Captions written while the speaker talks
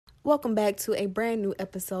Welcome back to a brand new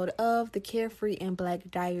episode of the Carefree and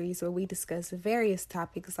Black Diaries, where we discuss various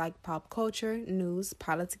topics like pop culture, news,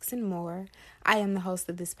 politics, and more. I am the host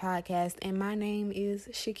of this podcast, and my name is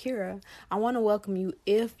Shakira. I want to welcome you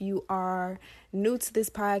if you are new to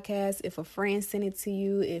this podcast, if a friend sent it to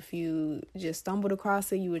you, if you just stumbled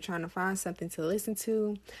across it, you were trying to find something to listen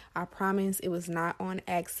to. I promise it was not on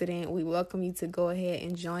accident. We welcome you to go ahead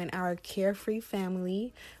and join our Carefree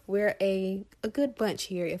family. We're a good bunch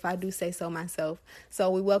here, if I do say so myself.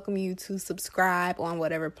 So we welcome you to subscribe on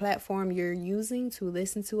whatever platform you're using to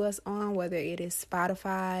listen to us on, whether it is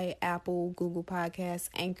Spotify, Apple, Google Podcasts,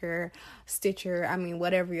 Anchor, Stitcher,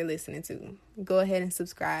 whatever you're listening to. Go ahead and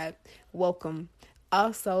subscribe. Welcome.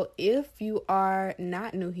 Also, if you are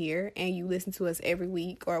not new here and you listen to us every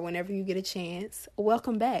week or whenever you get a chance,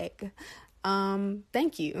 welcome back.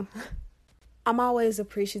 Thank you. I'm always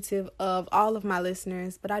appreciative of all of my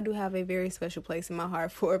listeners, but I do have a very special place in my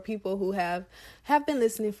heart for people who have been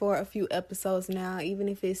listening for a few episodes now, even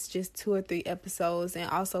if it's just 2 or 3 episodes,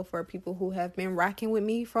 and also for people who have been rocking with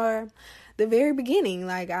me for the very beginning.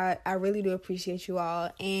 I really do appreciate you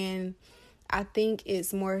all, and I think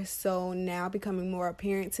it's more so now becoming more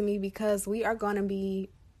apparent to me because we are going to be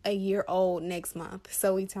a year old next month.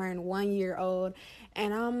 So we turned 1 year old,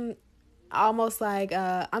 and I'm almost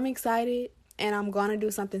I'm excited. And I'm going to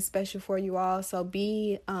do something special for you all. So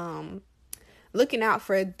be looking out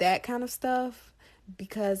for that kind of stuff,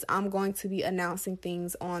 because I'm going to be announcing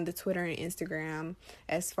things on the Twitter and Instagram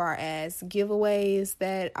as far as giveaways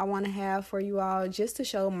that I want to have for you all, just to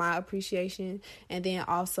show my appreciation. And then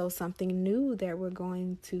also something new that we're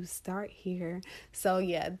going to start here. So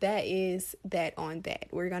yeah, that is that on that.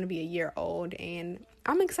 We're going to be a year old, and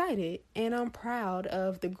I'm excited and I'm proud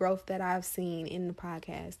of the growth that I've seen in the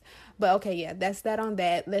podcast. But okay, yeah, that's that on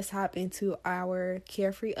that. Let's hop into our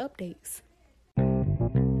Carefree updates.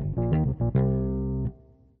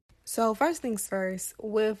 So first things first,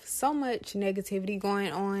 with so much negativity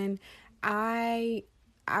going on, I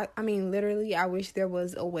literally, I wish there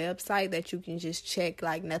was a website that you can just check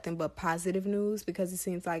nothing but positive news, because it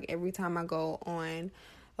seems like every time I go on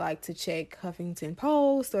to check Huffington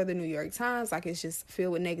Post or the New York Times, it's just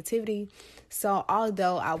filled with negativity. So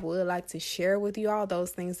although I would like to share with you all those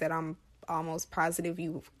things that I'm almost positive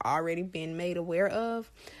you've already been made aware of,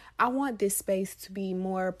 I want this space to be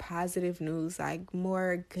more positive news,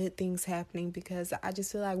 more good things happening, because I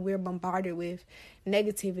just feel like we're bombarded with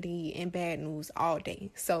negativity and bad news all day.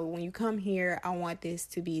 So when you come here, I want this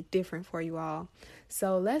to be different for you all.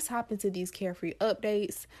 So let's hop into these Carefree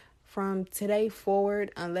updates. From today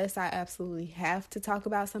forward, unless I absolutely have to talk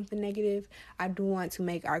about something negative, I do want to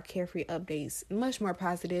make our Carefree updates much more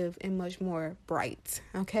positive and much more bright,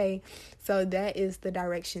 okay? So that is the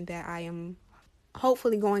direction that I am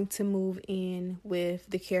hopefully going to move in with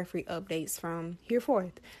the Carefree updates from here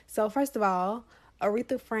forth. So first of all,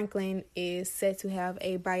 Aretha Franklin is set to have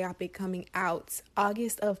a biopic coming out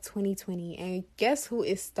August of 2020. And guess who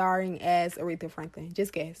is starring as Aretha Franklin?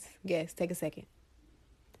 Just guess. Take a second.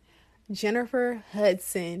 Jennifer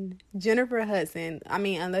Hudson.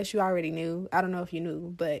 Unless you already knew. I don't know if you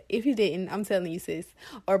knew, but if you didn't, I'm telling you, sis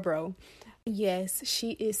or bro. Yes,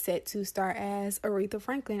 she is set to star as Aretha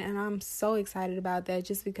Franklin, and I'm so excited about that,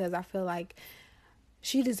 just because I feel like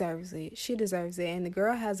she deserves it. And the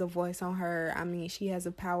girl has a voice on her. She has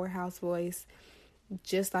a powerhouse voice,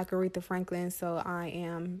 just like Aretha Franklin, so I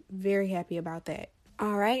am very happy about that.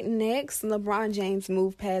 All right, next, LeBron James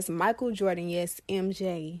moved past Michael Jordan, yes,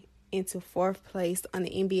 MJ, into 4th place on the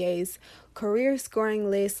NBA's career scoring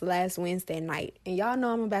list last Wednesday night. And y'all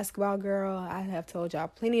know I'm a basketball girl. I have told y'all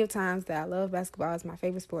plenty of times that I love basketball. It's my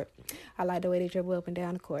favorite sport. I like the way they dribble up and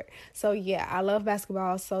down the court. So yeah, I love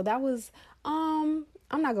basketball. So that was, I'm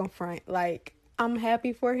not gonna front. I'm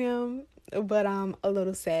happy for him, but I'm a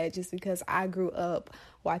little sad just because I grew up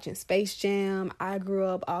watching Space Jam. I grew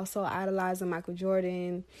up also idolizing Michael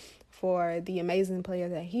Jordan for the amazing player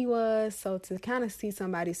that he was. So to kind of see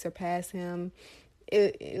somebody surpass him,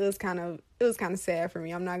 it was kind of sad for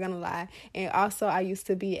me. I'm not gonna lie. And also, I used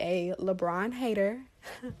to be a LeBron hater.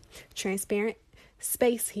 Transparent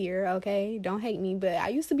space here, okay? Don't hate me, but I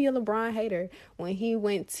used to be a LeBron hater. When he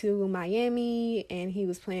went to Miami and he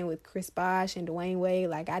was playing with Chris Bosh and Dwayne Wade,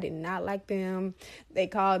 I did not like them. They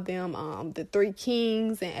called them the Three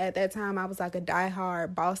Kings, and at that time I was a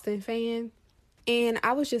diehard Boston fan. And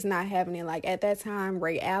I was just not having it. At that time,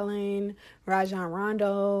 Ray Allen, Rajon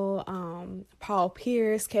Rondo, Paul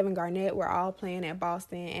Pierce, Kevin Garnett were all playing at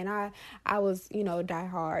Boston, and I was,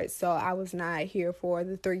 diehard, so I was not here for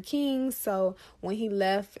the Three Kings. So when he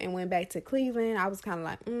left and went back to Cleveland, I was kind of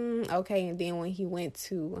like, okay. And then when he went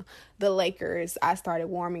to the Lakers, I started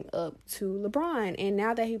warming up to LeBron, and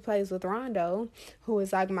now that he plays with Rondo, who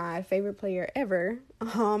is like my favorite player ever,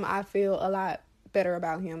 I feel a lot better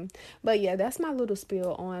about him. But yeah, that's my little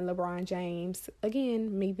spiel on LeBron James.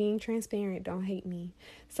 Again, me being transparent, don't hate me.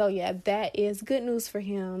 So yeah, that is good news for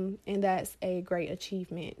him, and that's a great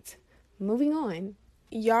achievement. Moving on.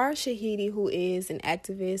 Yara Shahidi, who is an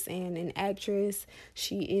activist and an actress,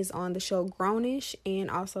 she is on the show Grownish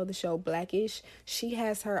and also the show Blackish. She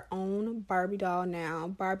has her own Barbie doll now.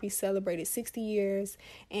 Barbie celebrated 60 years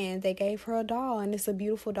and they gave her a doll, and it's a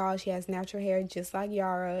beautiful doll. She has natural hair just like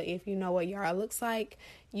Yara. If you know what Yara looks like,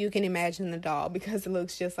 you can imagine the doll because it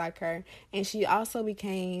looks just like her. And she also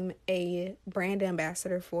became a brand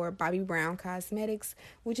ambassador for Bobbi Brown Cosmetics,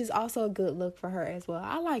 which is also a good look for her as well.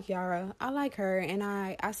 I like Yara. I like her, and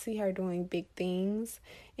I see her doing big things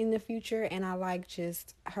in the future, and I like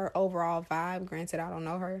just her overall vibe. Granted, I don't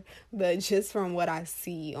know her, but just from what I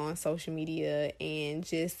see on social media and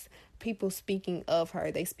just people speaking of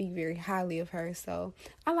her, they speak very highly of her. So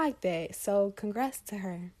I like that. So congrats to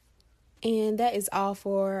her. And that is all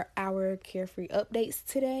for our Carefree updates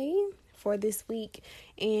today for this week.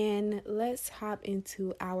 And let's hop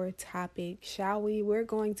into our topic, shall we? We're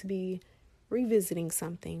going to be revisiting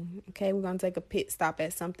something. Okay, we're going to take a pit stop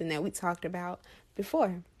at something that we talked about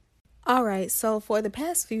before. All right, so for the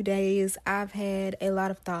past few days, I've had a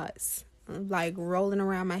lot of thoughts like rolling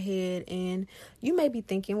around my head. And you may be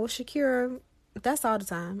thinking, well, Shakira, that's all the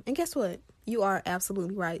time. And guess what? You are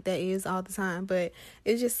absolutely right. That is all the time. But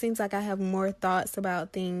it just seems like I have more thoughts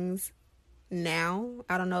about things now.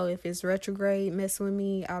 I don't know if it's retrograde messing with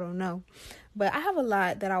me. I don't know. But I have a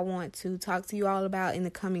lot that I want to talk to you all about in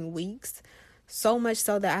the coming weeks. So much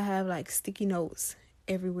so that I have like sticky notes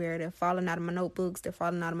everywhere. They're falling out of my notebooks. They're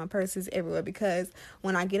falling out of my purses, everywhere, because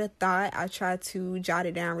when I get a thought, I try to jot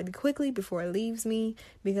it down really quickly before it leaves me,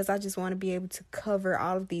 because I just want to be able to cover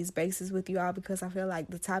all of these bases with you all, because I feel like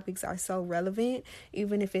the topics are so relevant.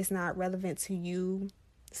 Even if it's not relevant to you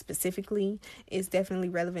specifically, it's definitely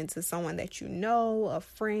relevant to someone that you know, a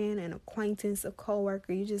friend, an acquaintance, a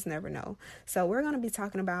coworker. You just never know. So we're going to be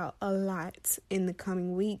talking about a lot in the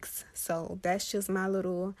coming weeks. So that's just my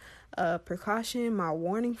little precaution, my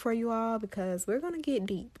warning for you all, because we're going to get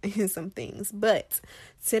deep in some things. But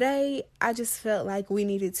today, I just felt like we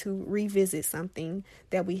needed to revisit something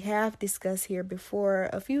that we have discussed here before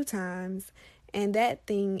a few times, and that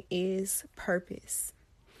thing is purpose.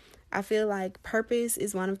 I feel like purpose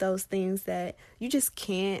is one of those things that you just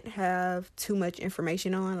can't have too much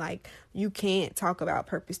information on. Like, you can't talk about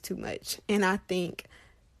purpose too much. And I think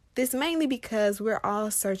this mainly because we're all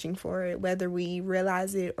searching for it, whether we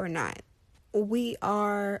realize it or not. We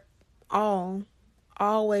are all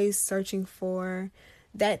always searching for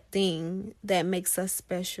that thing that makes us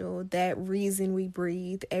special, that reason we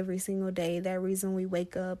breathe every single day, that reason we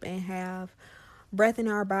wake up and have breath in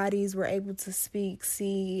our bodies, we're able to speak,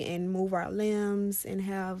 see, and move our limbs and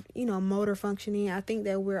have, motor functioning. I think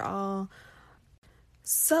that we're all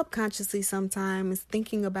subconsciously sometimes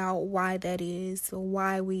thinking about why that is,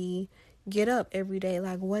 why we get up every day,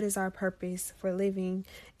 like what is our purpose for living.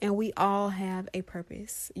 And we all have a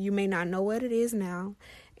purpose. You may not know what it is now.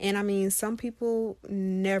 And I mean, some people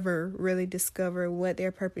never really discover what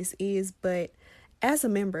their purpose is, but as a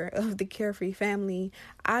member of the Carefree family,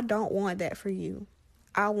 I don't want that for you.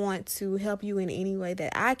 I want to help you in any way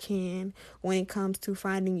that I can when it comes to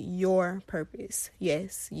finding your purpose.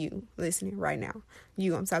 Yes, you listening right now.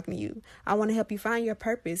 I'm talking to you. I want to help you find your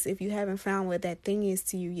purpose if you haven't found what that thing is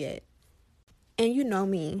to you yet. And you know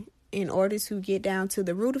me, in order to get down to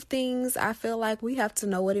the root of things, I feel like we have to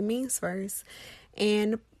know what it means first.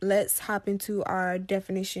 And let's hop into our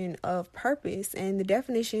definition of purpose. And the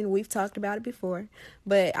definition, we've talked about it before,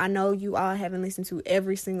 but I know you all haven't listened to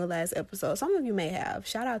every single last episode. Some of you may have.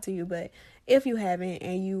 Shout out to you. But if you haven't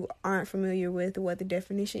and you aren't familiar with what the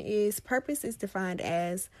definition is, purpose is defined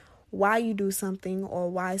as why you do something or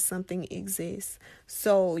why something exists.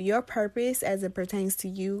 So your purpose, as it pertains to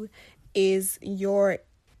you, is your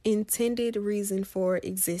intended reason for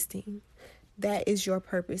existing. That is your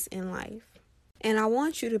purpose in life. And I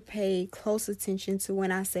want you to pay close attention to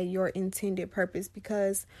when I say your intended purpose,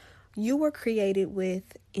 because you were created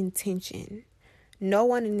with intention. No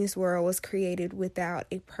one in this world was created without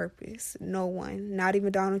a purpose. No one, not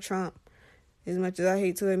even Donald Trump. As much as I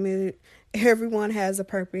hate to admit it, everyone has a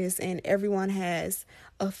purpose and everyone has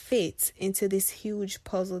a fit into this huge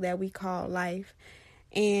puzzle that we call life.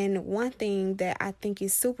 And one thing that I think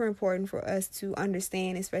is super important for us to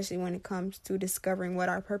understand, especially when it comes to discovering what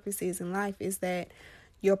our purpose is in life, is that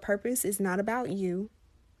your purpose is not about you.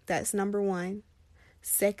 That's number one.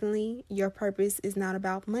 Secondly, your purpose is not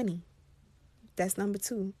about money. That's number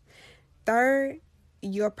two. Third,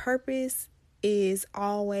 your purpose is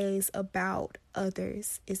always about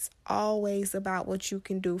others. It's always about what you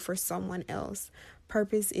can do for someone else.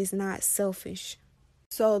 Purpose is not selfish.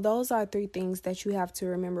 So those are three things that you have to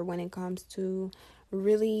remember when it comes to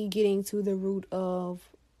really getting to the root of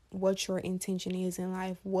what your intention is in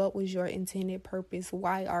life. What was your intended purpose?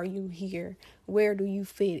 Why are you here? Where do you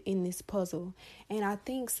fit in this puzzle? And I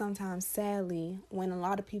think sometimes, sadly, when a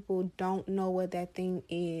lot of people don't know what that thing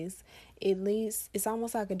is, it's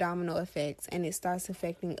almost like a domino effect, and it starts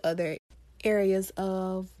affecting other areas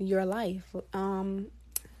of your life.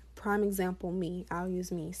 Prime example, me. I'll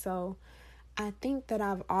use me. So I think that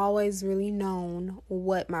I've always really known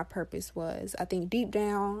what my purpose was. I think deep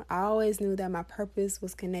down, I always knew that my purpose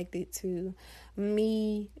was connected to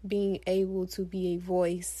me being able to be a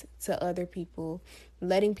voice to other people,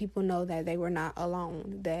 letting people know that they were not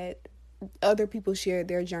alone, that other people shared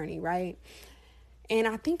their journey, right? And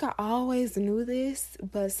I think I always knew this,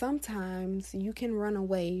 but sometimes you can run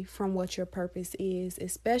away from what your purpose is,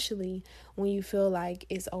 especially when you feel like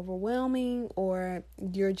it's overwhelming or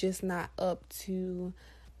you're just not up to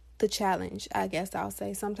the challenge, I guess I'll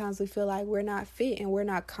say. Sometimes we feel like we're not fit and we're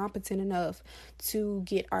not competent enough to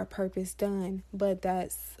get our purpose done, but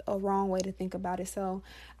that's a wrong way to think about it. So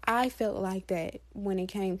I felt like that when it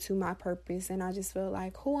came to my purpose, and I just felt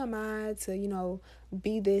like, who am I to,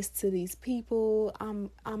 be this to these people?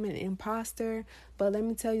 I'm an imposter. But let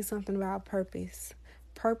me tell you something about purpose.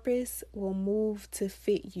 Purpose will move to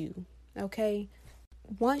fit you, okay?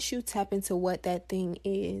 Once you tap into what that thing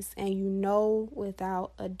is and you know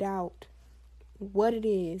without a doubt what it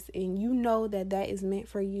is and you know that that is meant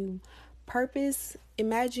for you, purpose,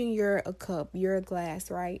 imagine you're a cup, you're a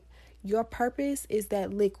glass, right? Your purpose is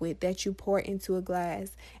that liquid that you pour into a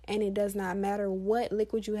glass, and it does not matter what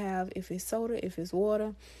liquid you have, if it's soda, if it's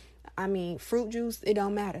water, fruit juice, it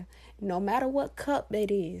don't matter. No matter what cup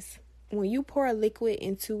it is, when you pour a liquid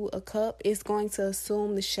into a cup, it's going to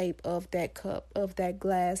assume the shape of that cup, of that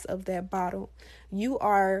glass, of that bottle. You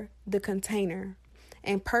are the container,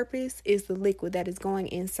 and purpose is the liquid that is going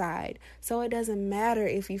inside. So it doesn't matter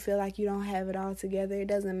if you feel like you don't have it all together. It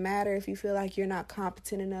doesn't matter if you feel like you're not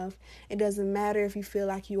competent enough. It doesn't matter if you feel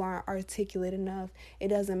like you aren't articulate enough. It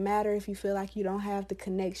doesn't matter if you feel like you don't have the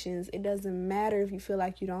connections. It doesn't matter if you feel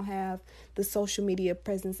like you don't have the social media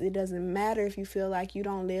presence. It doesn't matter if you feel like you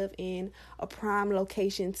don't live in a prime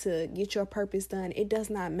location to get your purpose done. It does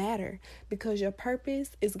not matter, because your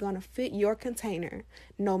purpose is going to fit your container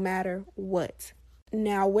no matter what.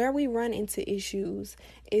 Now, where we run into issues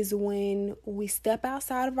is when we step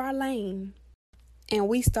outside of our lane and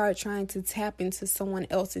we start trying to tap into someone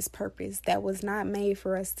else's purpose that was not made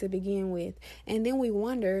for us to begin with. And then we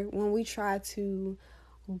wonder when we try to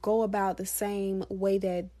go about the same way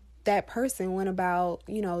that person went about,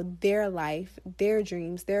 their life, their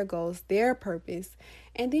dreams, their goals, their purpose,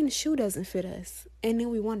 and then the shoe doesn't fit us. And then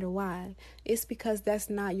we wonder why. It's because that's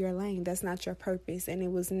not your lane. That's not your purpose. And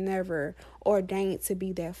it was never ordained to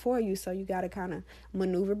be there for you. So you got to kind of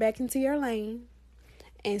maneuver back into your lane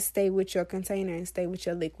and stay with your container and stay with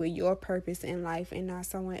your liquid, your purpose in life, and not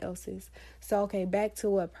someone else's. So, okay, back to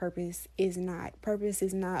what purpose is not. Purpose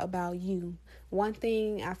is not about you. One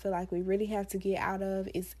thing I feel like we really have to get out of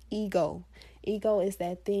is ego. Ego is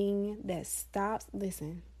that thing that stops.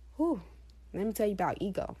 Listen, let me tell you about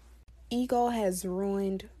ego. Ego has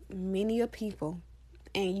ruined many a people,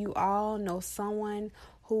 and you all know someone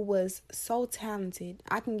who was so talented.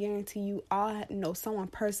 I can guarantee you all know someone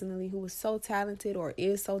personally who was so talented or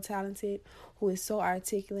is so talented, who is so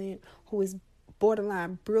articulate, who is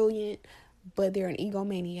borderline brilliant, but they're an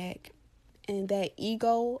egomaniac. And that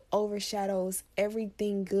ego overshadows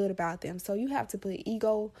everything good about them. So you have to put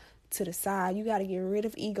ego to the side. You got to get rid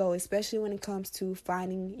of ego, especially when it comes to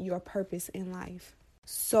finding your purpose in life.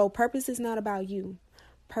 So purpose is not about you.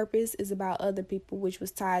 Purpose is about other people, which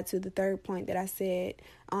was tied to the third point that I said.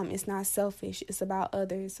 It's not selfish. It's about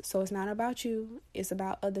others. So it's not about you. It's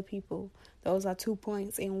about other people. Those are 2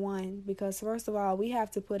 points in one. Because first of all, we have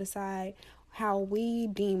to put aside how we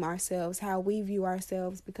deem ourselves, how we view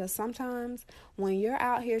ourselves. Because sometimes when you're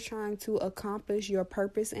out here trying to accomplish your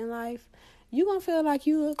purpose in life, you're going to feel like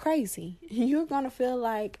you look crazy. You're going to feel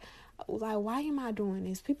like, why am I doing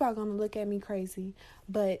this? People are going to look at me crazy.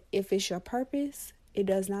 But if it's your purpose, it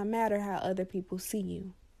does not matter how other people see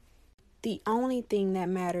you. The only thing that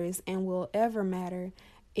matters and will ever matter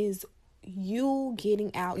is you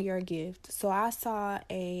getting out your gift. So I saw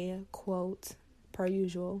a quote, per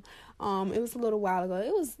usual. It was a little while ago.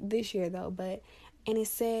 It was this year though, and it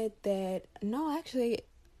said that, no, actually,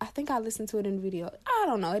 I think I listened to it in the video. I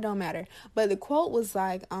don't know, it don't matter. But the quote was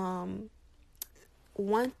like,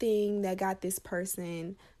 one thing that got this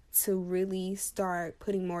person to really start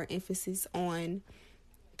putting more emphasis on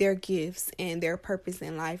their gifts and their purpose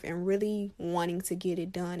in life and really wanting to get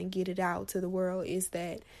it done and get it out to the world is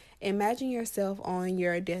that imagine yourself on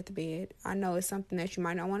your deathbed. I know it's something that you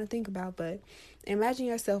might not want to think about, but imagine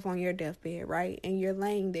yourself on your deathbed, right? And you're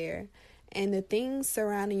laying there, and the things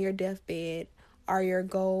surrounding your deathbed are your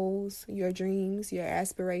goals, your dreams, your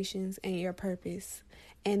aspirations, and your purpose.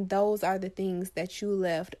 And those are the things that you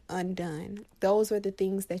left undone. Those were the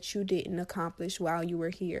things that you didn't accomplish while you were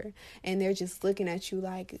here. And they're just looking at you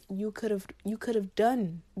like, you could have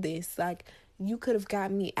done this. Like, you could have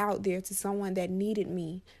got me out there to someone that needed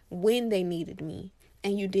me when they needed me,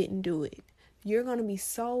 and you didn't do it. You're going to be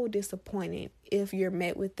so disappointed if you're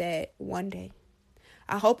met with that one day.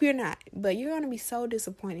 I hope you're not, but you're going to be so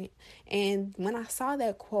disappointed. And when I saw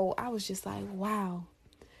that quote, I was just like, wow.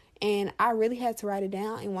 And I really had to write it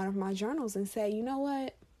down in one of my journals and say, you know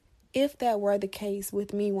what? If that were the case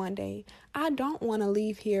with me one day, I don't want to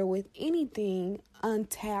leave here with anything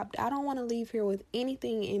untapped. I don't want to leave here with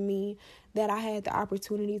anything in me that I had the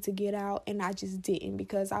opportunity to get out and I just didn't,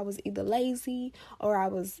 because I was either lazy or I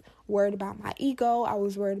was worried about my ego. I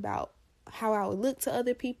was worried about how I would look to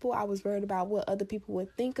other people. I was worried about what other people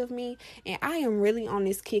would think of me. And I am really on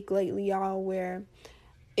this kick lately, y'all, where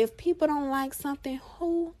if people don't like something,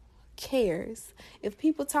 who cares? If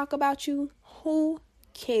people talk about you, who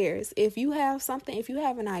cares? If you have something, if you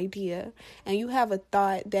have an idea and you have a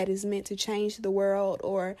thought that is meant to change the world,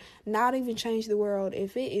 or not even change the world,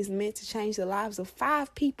 if it is meant to change the lives of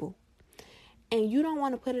 5 people, and you don't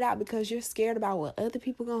want to put it out because you're scared about what other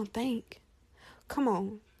people gonna think, come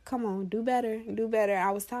on, do better.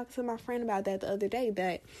 I was talking to my friend about that the other day,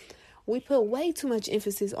 that we put way too much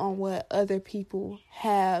emphasis on what other people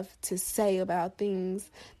have to say about things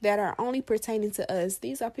that are only pertaining to us.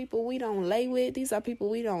 These are people we don't lay with. These are people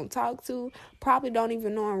we don't talk to, probably don't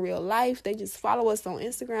even know in real life. They just follow us on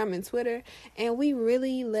Instagram and Twitter. And we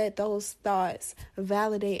really let those thoughts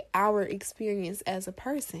validate our experience as a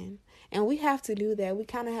person. And we have to do that. We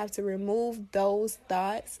kind of have to remove those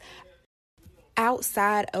thoughts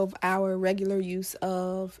outside of our regular use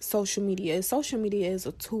of social media. Social media is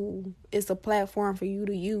a tool. It's a platform for you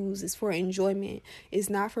to use. It's for enjoyment. It's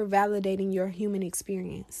not for validating your human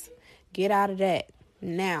experience. Get out of that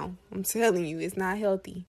now. I'm telling you, it's not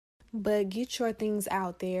healthy. But get your things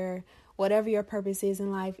out there. Whatever your purpose is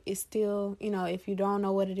in life, it's still, if you don't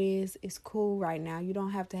know what it is, it's cool right now. You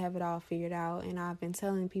don't have to have it all figured out. And I've been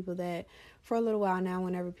telling people that for a little while now,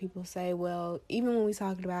 whenever people say, well, even when we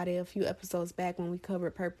talked about it a few episodes back when we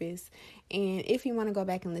covered purpose, and if you want to go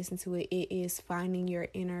back and listen to it, it is Finding Your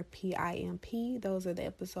Inner PIMP. Those are the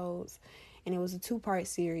episodes. And it was a 2-part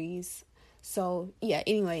series. So, yeah,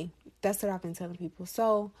 anyway, that's what I've been telling people.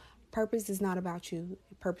 So, purpose is not about you.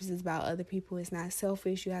 Purpose is about other people. It's not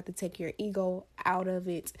selfish. You have to take your ego out of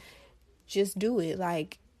it. Just do it.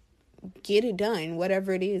 Like, get it done,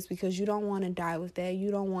 whatever it is, because you don't want to die with that. You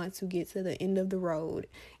don't want to get to the end of the road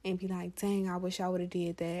and be like, dang, I wish I would have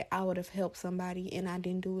did that. I would have helped somebody and I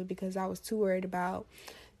didn't do it because I was too worried about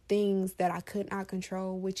things that I could not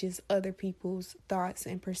control, which is other people's thoughts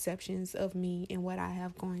and perceptions of me and what I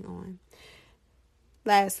have going on.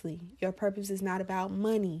 Lastly, your purpose is not about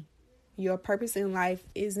money. Your purpose in life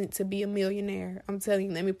isn't to be a millionaire. I'm telling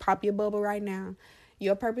you, let me pop your bubble right now.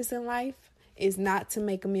 Your purpose in life is not to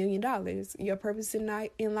make $1 million. Your purpose in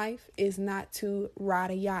life is not to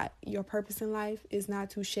ride a yacht. Your purpose in life is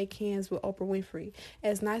not to shake hands with Oprah Winfrey.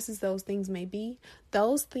 As nice as those things may be,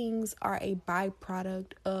 those things are a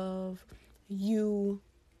byproduct of you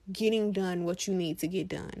getting done what you need to get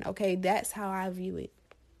done. Okay, that's how I view it.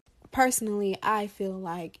 Personally, I feel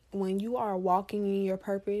like when you are walking in your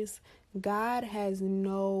purpose, God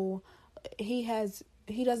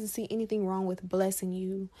He doesn't see anything wrong with blessing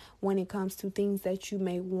you when it comes to things that you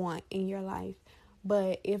may want in your life.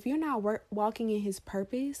 But if you're not walking in His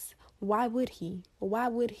purpose, why would He? Why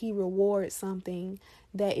would He reward something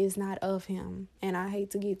that is not of Him? And I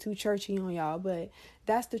hate to get too churchy on y'all, but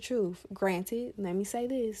that's the truth. Granted, let me say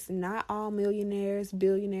this. Not all millionaires,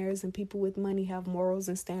 billionaires, and people with money have morals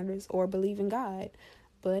and standards or believe in God.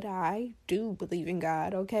 But I do believe in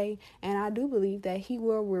God, okay? And I do believe that He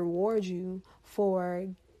will reward you for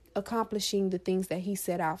accomplishing the things that he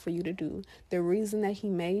set out for you to do. The reason that he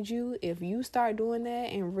made you, if you start doing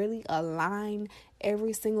that and really align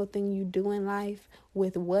every single thing you do in life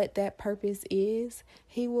with what that purpose is,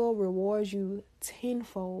 he will reward you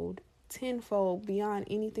tenfold beyond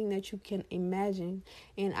anything that you can imagine.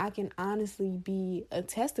 And I can honestly be a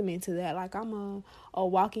testament to that. Like, I'm a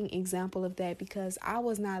walking example of that, because I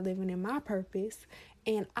was not living in my purpose,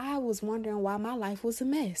 and I was wondering why my life was a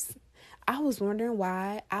mess. I was wondering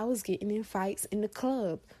why I was getting in fights in the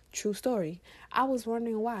club. True story. I was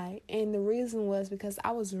wondering why. And the reason was because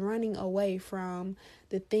I was running away from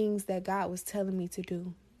the things that God was telling me to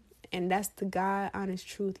do. And that's the God honest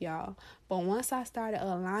truth, y'all. But once I started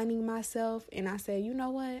aligning myself and I said, you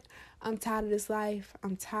know what? I'm tired of this life.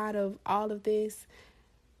 I'm tired of all of this.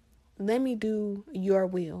 Let me do your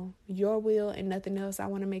will and nothing else. I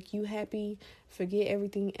want to make you happy. Forget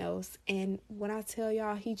everything else. And when I tell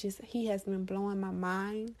y'all, he has been blowing my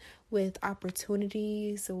mind with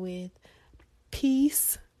opportunities, with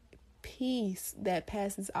peace that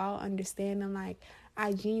passes all understanding. Like,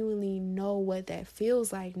 I genuinely know what that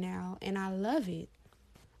feels like now, and I love it.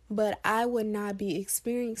 But I would not be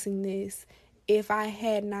experiencing this if I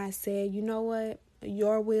had not said, you know what?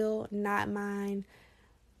 Your will, not mine.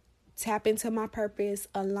 Tap into my purpose,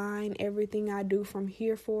 align everything I do from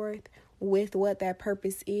here forth with what that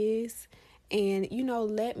purpose is. And,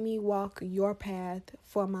 let me walk your path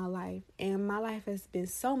for my life. And my life has been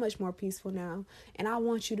so much more peaceful now. And I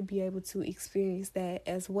want you to be able to experience that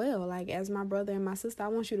as well. Like, as my brother and my sister, I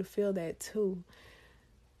want you to feel that too.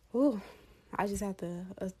 Ooh, I just have to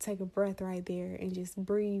take a breath right there and just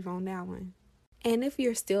breathe on that one. And if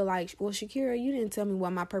you're still like, well, Shakira, you didn't tell me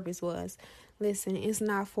what my purpose was. Listen, it's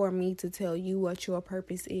not for me to tell you what your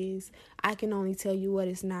purpose is. I can only tell you what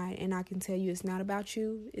it's not. And I can tell you it's not about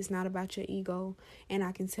you. It's not about your ego. And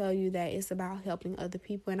I can tell you that it's about helping other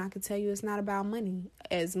people. And I can tell you it's not about money.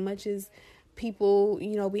 As much as people,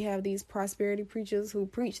 we have these prosperity preachers who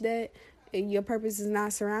preach that. Your purpose is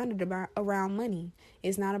not surrounded around money.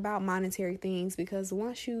 It's not about monetary things, because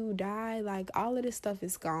once you die, like, all of this stuff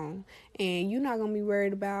is gone. And you're not going to be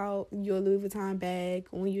worried about your Louis Vuitton bag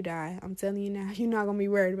when you die. I'm telling you now, you're not going to be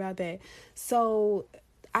worried about that. So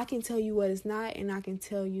I can tell you what it's not, and I can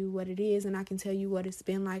tell you what it is, and I can tell you what it's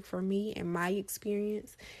been like for me and my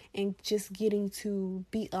experience, and just getting to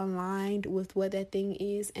be aligned with what that thing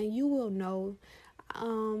is. And you will know.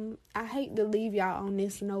 I hate to leave y'all on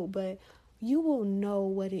this note, but you will know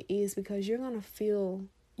what it is, because you're going to feel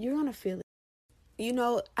it.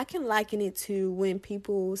 I can liken it to when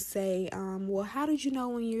people say, well, how did you know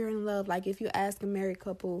when you're in love? Like, if you ask a married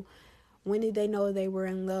couple, when did they know they were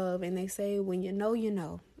in love? And they say, when you know, you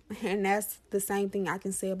know. And that's the same thing I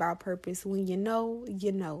can say about purpose. When you know,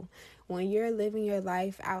 you know. When you're living your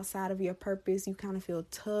life outside of your purpose, you kind of feel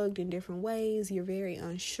tugged in different ways. You're very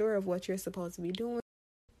unsure of what you're supposed to be doing.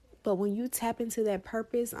 But when you tap into that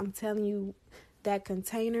purpose, I'm telling you, that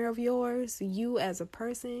container of yours, you as a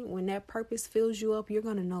person, when that purpose fills you up, you're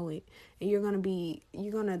going to know it. And you're going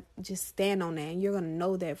to just stand on that. And you're going to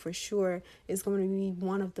know that for sure. It's going to be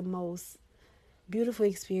one of the most beautiful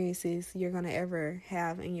experiences you're going to ever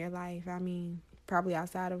have in your life. I mean, probably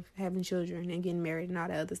outside of having children and getting married and all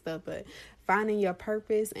that other stuff. But finding your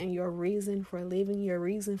purpose and your reason for living, your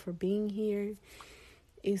reason for being here,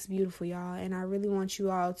 it's beautiful, y'all. And I really want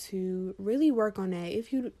you all to really work on that.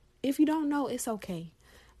 If you don't know, it's okay,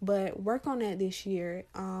 but work on that this year.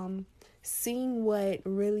 Seeing what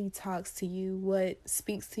really talks to you, what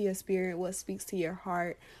speaks to your spirit, what speaks to your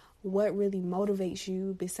heart, what really motivates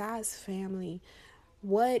you besides family.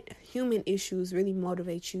 What human issues really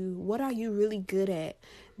motivate you? What are you really good at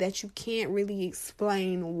that you can't really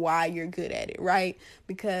explain why you're good at it, right?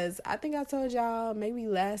 Because I think I told y'all maybe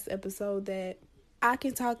last episode that I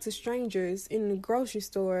can talk to strangers in the grocery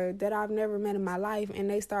store that I've never met in my life, and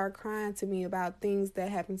they start crying to me about things that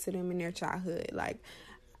happened to them in their childhood. Like,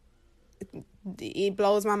 it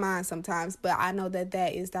blows my mind sometimes, but I know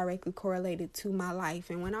that is directly correlated to my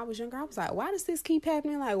life. And when I was younger, I was like, why does this keep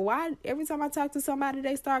happening? Like, why every time I talk to somebody,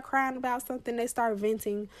 they start crying about something, they start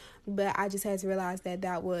venting. But I just had to realize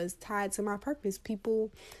that was tied to my purpose.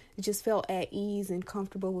 People just felt at ease and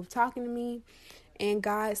comfortable with talking to me. And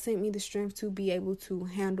God sent me the strength to be able to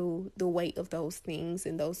handle the weight of those things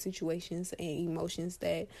and those situations and emotions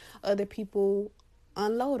that other people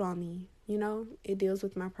unload on me. It deals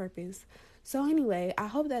with my purpose. So anyway, I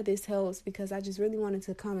hope that this helps, because I just really wanted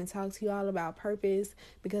to come and talk to you all about purpose,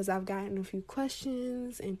 because I've gotten a few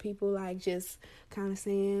questions and people like just kind of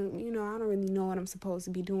saying, I don't really know what I'm supposed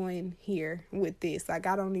to be doing here with this. Like,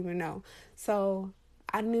 I don't even know. So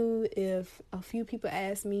I knew if a few people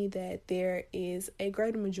asked me that there is a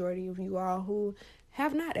greater majority of you all who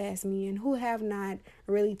have not asked me and who have not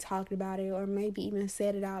really talked about it or maybe even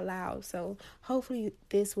said it out loud. So hopefully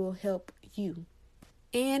this will help you.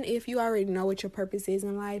 And if you already know what your purpose is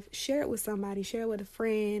in life, share it with somebody. Share it with a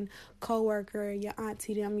friend, coworker, your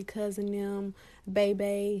auntie, them, your cousin, them,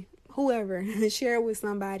 baby, whoever. Share it with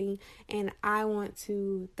somebody. And I want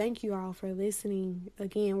to thank you all for listening.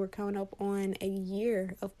 Again, we're coming up on a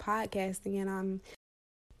year of podcasting, and I'm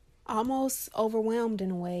almost overwhelmed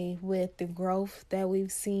in a way with the growth that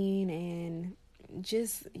we've seen and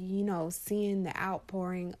just, seeing the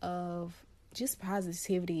outpouring of just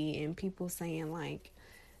positivity and people saying like,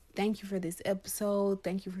 thank you for this episode.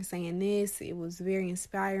 Thank you for saying this. It was very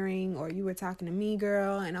inspiring. Or you were talking to me,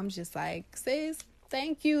 girl. And I'm just like, sis,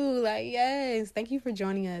 thank you. Like, yes, thank you for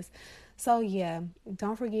joining us. So, yeah,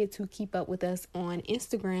 don't forget to keep up with us on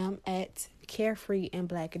Instagram at Carefree and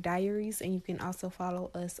Black Diaries. And you can also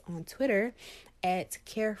follow us on Twitter at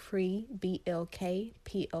Carefree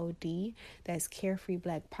BLKPOD. That's Carefree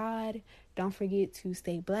Black Pod. Don't forget to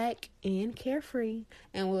stay black and carefree.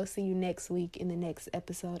 And we'll see you next week in the next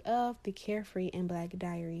episode of the Carefree and Black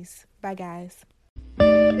Diaries. Bye, guys.